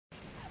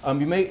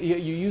You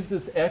use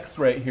this X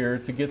right here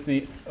to get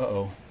the.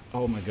 Oh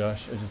my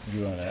gosh! I just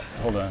drew on that.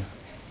 Hold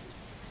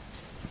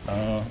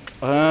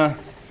on.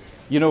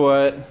 You know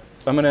what?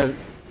 I'm gonna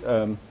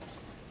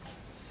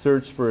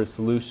search for a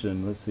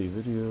solution. Let's see,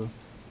 video,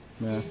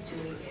 math.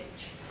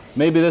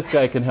 Maybe this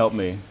guy can help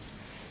me.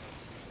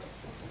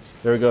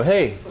 There we go.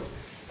 Hey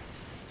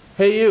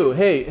you.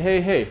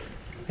 Hey.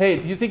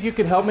 Do you think you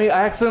could help me?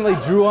 I accidentally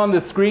drew on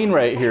the screen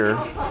right here.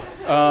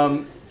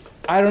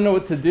 I don't know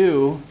what to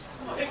do.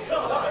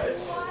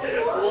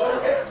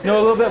 No,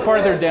 a little bit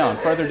farther down,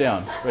 right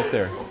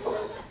there.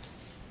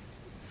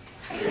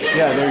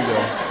 Yeah, there you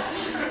go.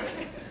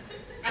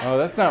 Oh,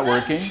 that's not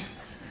working.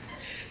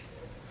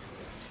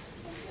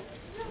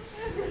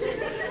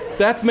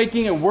 That's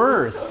making it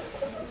worse.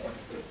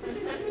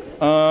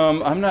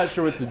 I'm not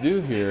sure what to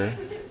do here.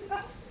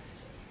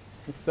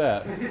 What's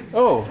that?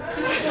 Oh, okay,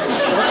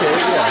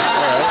 yeah,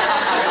 all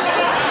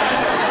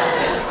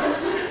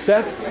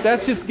right.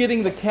 That's just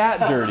getting the cat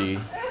dirty.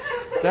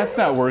 That's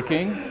not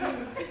working.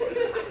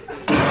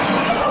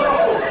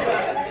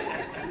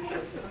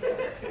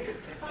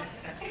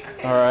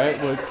 All right,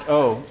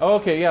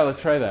 okay, yeah,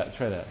 let's try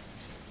that.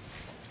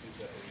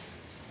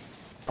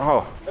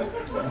 Oh,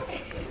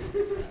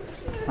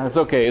 it's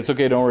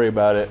okay, don't worry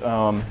about it.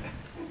 I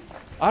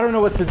don't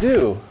know what to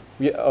do.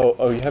 You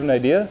have an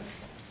idea?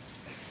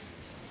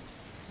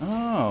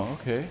 Oh,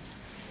 okay.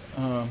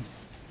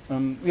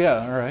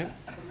 Yeah, all right.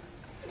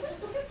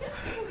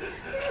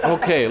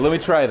 Okay, let me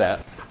try that.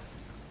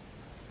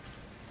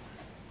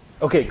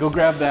 Okay, go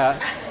grab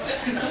that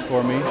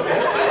for me.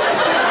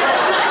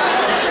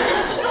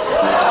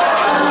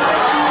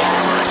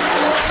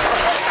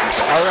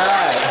 All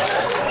right.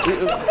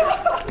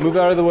 Move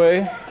out of the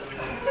way.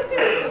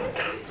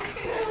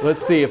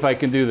 Let's see if I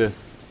can do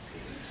this.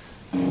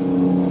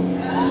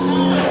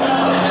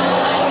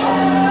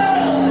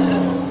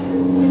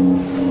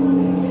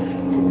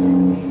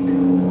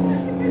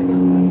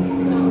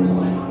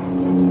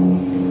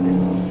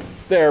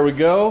 There we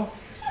go.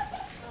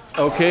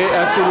 Okay,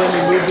 actually let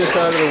me move this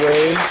out of the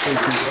way so you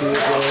can see it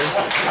there.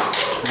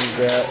 Move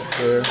that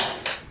there.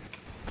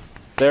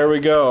 There we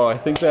go. I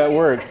think that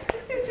worked.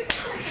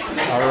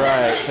 All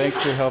right,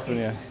 thanks for helping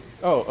me.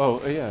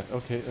 Yeah,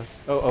 okay.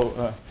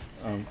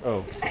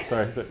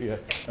 Sorry, yeah,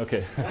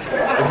 okay.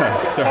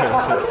 Sorry.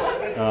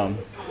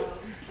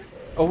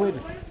 Wait a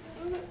second.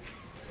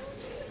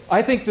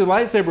 I think the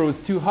lightsaber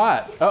was too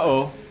hot.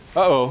 Uh-oh.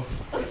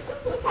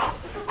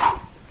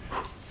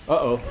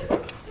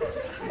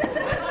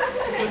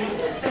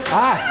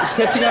 It's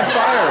catching on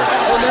fire.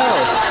 Oh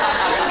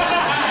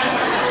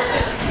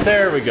no.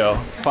 There we go.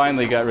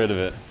 Finally got rid of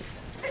it.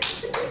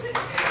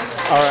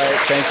 All right,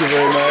 thank you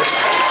very much.